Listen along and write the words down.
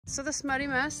So this muddy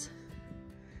mess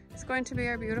is going to be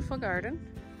our beautiful garden.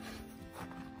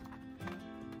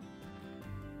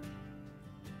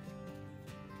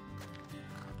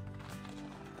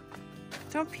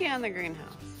 Don't pee on the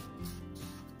greenhouse.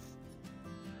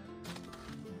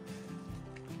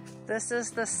 This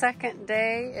is the second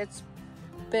day. It's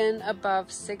been above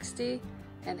 60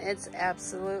 and it's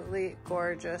absolutely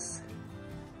gorgeous.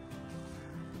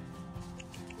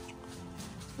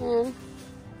 And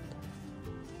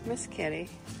Miss Kitty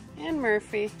and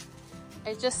Murphy.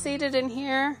 I just seeded in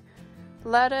here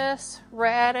lettuce,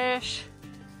 radish,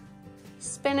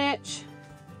 spinach,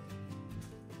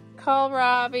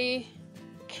 kohlrabi,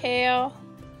 kale,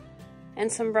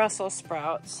 and some Brussels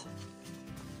sprouts.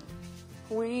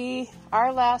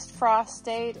 Our last frost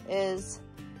date is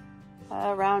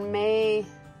around May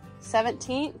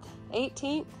 17th,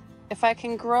 18th. If I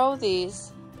can grow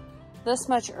these this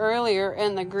much earlier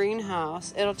in the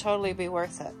greenhouse, it'll totally be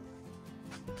worth it.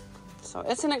 So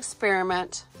it's an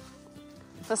experiment.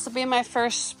 This will be my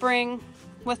first spring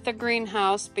with the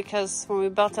greenhouse because when we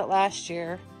built it last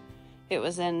year, it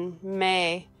was in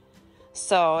May.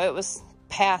 So it was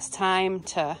past time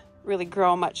to really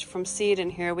grow much from seed in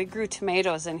here. We grew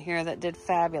tomatoes in here that did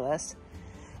fabulous.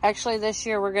 Actually, this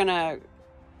year we're gonna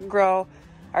grow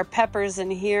our peppers in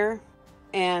here,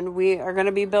 and we are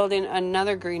gonna be building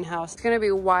another greenhouse. It's gonna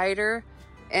be wider,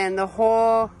 and the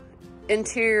whole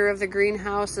interior of the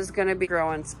greenhouse is gonna be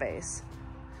growing space.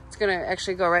 It's gonna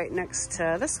actually go right next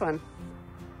to this one.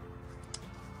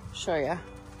 Show ya.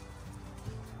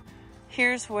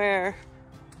 Here's where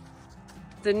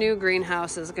the new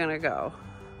greenhouse is gonna go.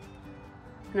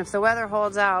 And if the weather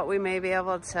holds out, we may be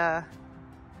able to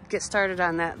get started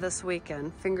on that this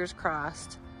weekend, fingers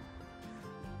crossed.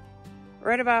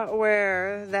 Right about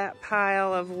where that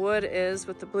pile of wood is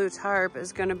with the blue tarp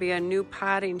is gonna be a new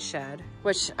potting shed,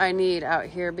 which I need out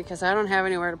here because I don't have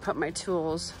anywhere to put my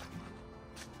tools.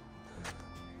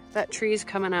 That tree's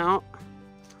coming out.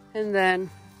 And then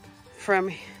from,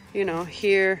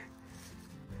 here,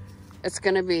 it's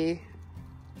gonna be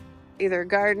either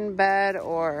garden bed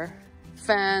or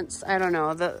fence. I don't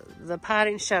know. The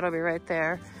potting shed will be right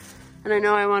there. And I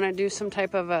know I want to do some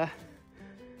type of a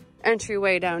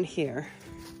entryway down here.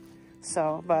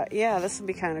 So, but yeah, this will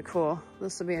be kind of cool.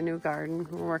 This will be a new garden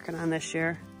we're working on this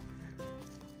year.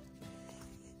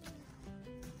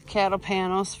 Cattle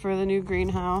panels for the new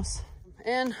greenhouse.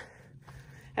 And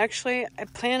actually, I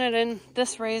planted in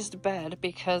this raised bed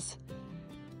because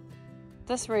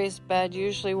this raised bed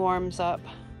usually warms up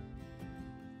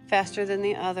faster than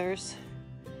the others.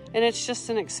 And it's just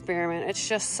an experiment. It's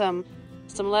just some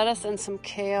lettuce and some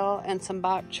kale and some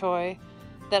bok choy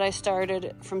that I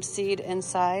started from seed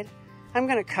inside. I'm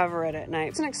gonna cover it at night.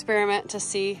 It's an experiment to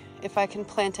see if I can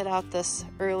plant it out this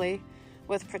early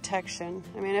with protection.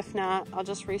 I mean, if not, I'll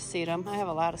just reseed them. I have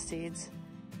a lot of seeds.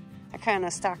 I kind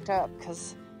of stocked up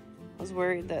because I was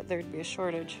worried that there'd be a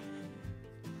shortage.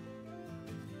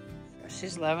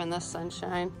 She's loving this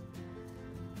sunshine.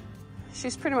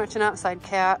 She's pretty much an outside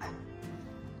cat.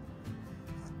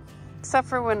 Except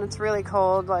for when it's really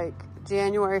cold, like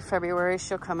January, February,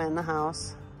 she'll come in the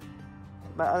house.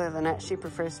 But other than that, she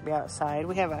prefers to be outside.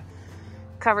 We have a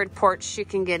covered porch she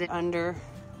can get it under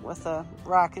with a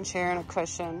rocking chair and a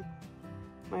cushion.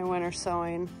 My winter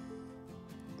sewing.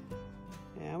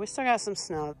 Yeah, we still got some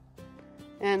snow.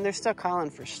 And they're still calling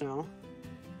for snow.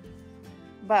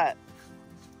 But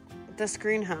this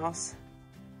greenhouse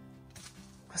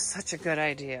was such a good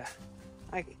idea.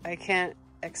 I can't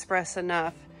express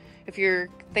enough. If you're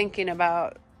thinking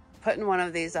about putting one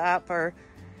of these up or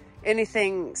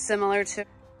anything similar to,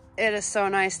 it is so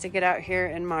nice to get out here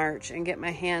in March and get my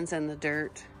hands in the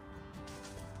dirt.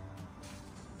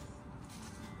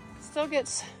 Still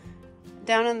gets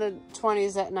down in the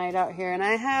 20s at night out here, and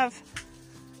I have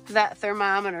that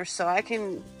thermometer so I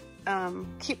can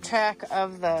keep track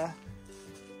of the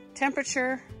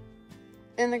temperature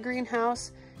in the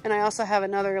greenhouse, and I also have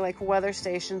another like weather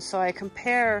station so I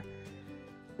compare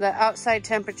the outside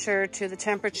temperature to the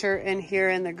temperature in here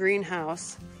in the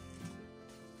greenhouse.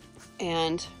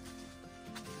 And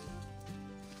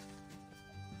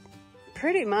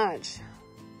pretty much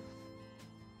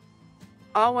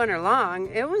all winter long,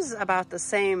 it was about the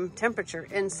same temperature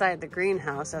inside the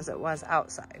greenhouse as it was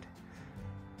outside.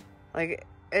 Like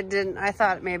it didn't, I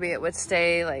thought maybe it would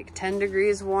stay like 10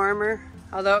 degrees warmer,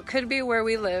 although it could be where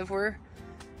we live. We're,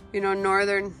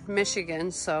 northern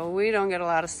Michigan, so we don't get a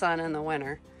lot of sun in the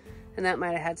winter. And that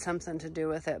might have had something to do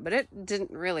with it, but it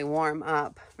didn't really warm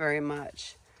up very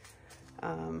much.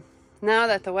 Now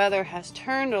that the weather has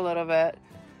turned a little bit,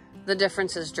 the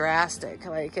difference is drastic.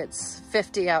 Like it's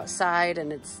 50 outside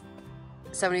and it's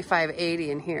 75,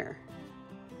 80 in here.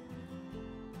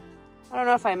 I don't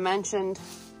know if I mentioned,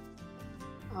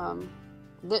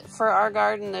 that for our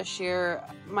garden this year,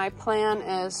 my plan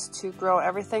is to grow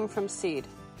everything from seed.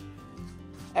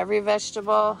 Every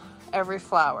vegetable, every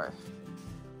flower.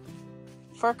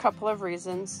 For a couple of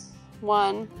reasons.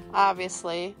 One,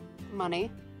 obviously,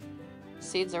 money.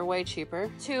 Seeds are way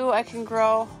cheaper. Two, I can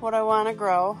grow what I want to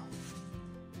grow.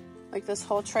 Like this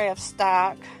whole tray of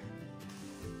stock.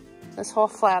 This whole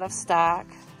flat of stock.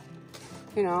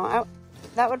 You know,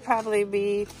 that would probably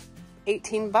be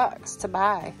 18 bucks to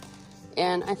buy.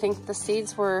 And I think the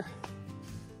seeds were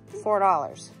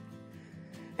 $4.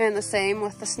 And the same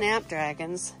with the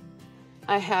snapdragons.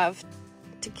 I have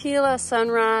Tequila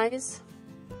Sunrise,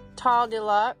 Tall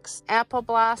Deluxe, Apple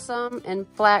Blossom,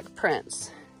 and Black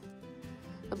Prince.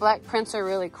 The Black Prince are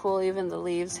really cool. Even the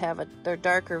leaves they're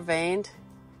darker veined.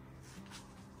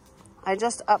 I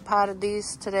just up-potted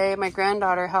these today. My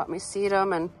granddaughter helped me seed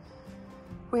them, and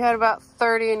we had about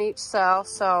 30 in each cell,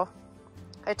 so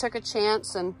I took a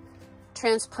chance and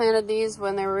transplanted these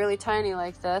when they were really tiny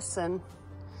like this, and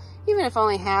even if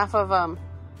only half of them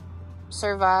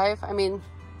survive, I mean,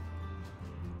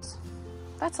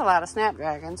 that's a lot of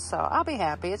snapdragons, so I'll be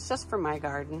happy. It's just for my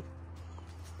garden.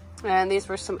 And these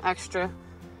were some extra,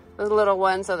 the little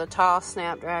ones of the tall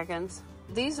snapdragons.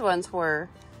 These ones were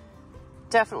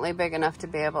definitely big enough to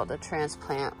be able to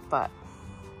transplant, but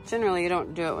generally you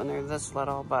don't do it when they're this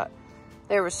little, but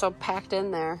they were so packed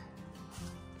in there.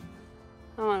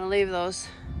 I want to leave those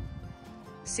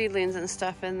seedlings and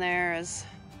stuff in there as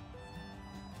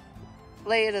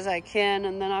late as I can,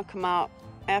 and then I'll come out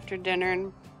after dinner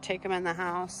and take them in the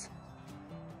house.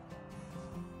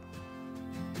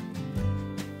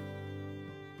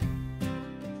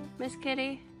 Miss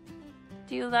Kitty,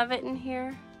 do you love it in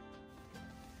here?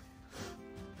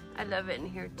 I love it in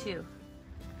here too.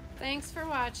 Thanks for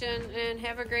watching and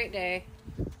have a great day.